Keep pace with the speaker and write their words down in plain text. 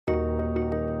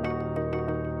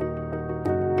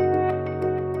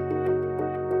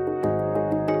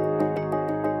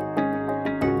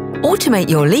Automate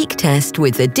your leak test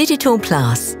with the Digital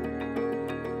Plus.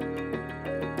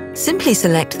 Simply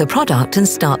select the product and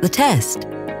start the test.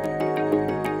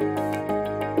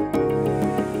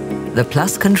 The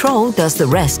Plus control does the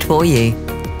rest for you.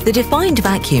 The defined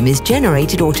vacuum is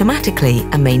generated automatically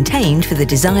and maintained for the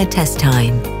desired test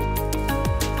time.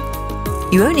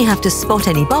 You only have to spot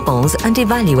any bubbles and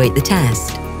evaluate the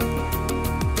test.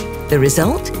 The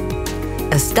result?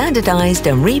 A standardized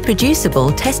and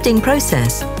reproducible testing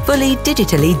process, fully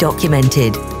digitally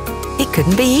documented. It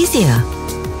couldn't be easier.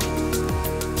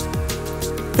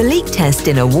 The leak test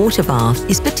in a water bath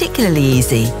is particularly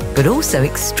easy, but also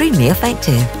extremely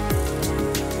effective.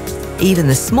 Even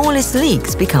the smallest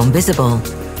leaks become visible.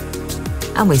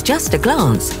 And with just a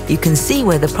glance, you can see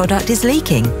where the product is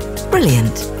leaking.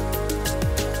 Brilliant!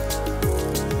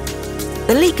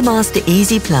 The LeakMaster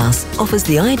Easy Plus offers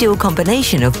the ideal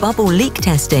combination of bubble leak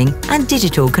testing and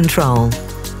digital control.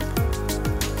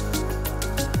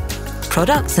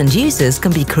 Products and users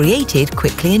can be created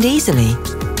quickly and easily.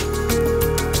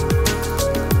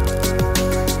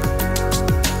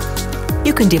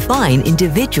 You can define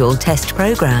individual test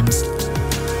programs.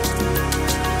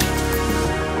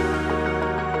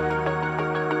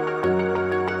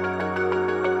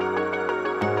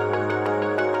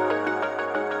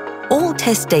 All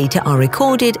test data are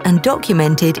recorded and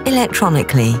documented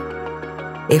electronically.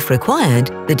 If required,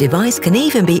 the device can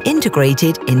even be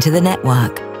integrated into the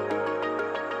network.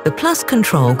 The Plus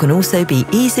control can also be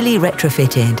easily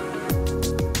retrofitted.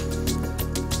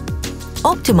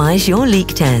 Optimize your leak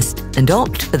test and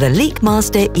opt for the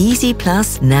LeakMaster Easy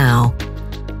Plus now.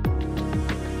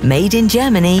 Made in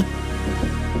Germany,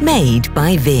 made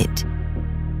by VIT.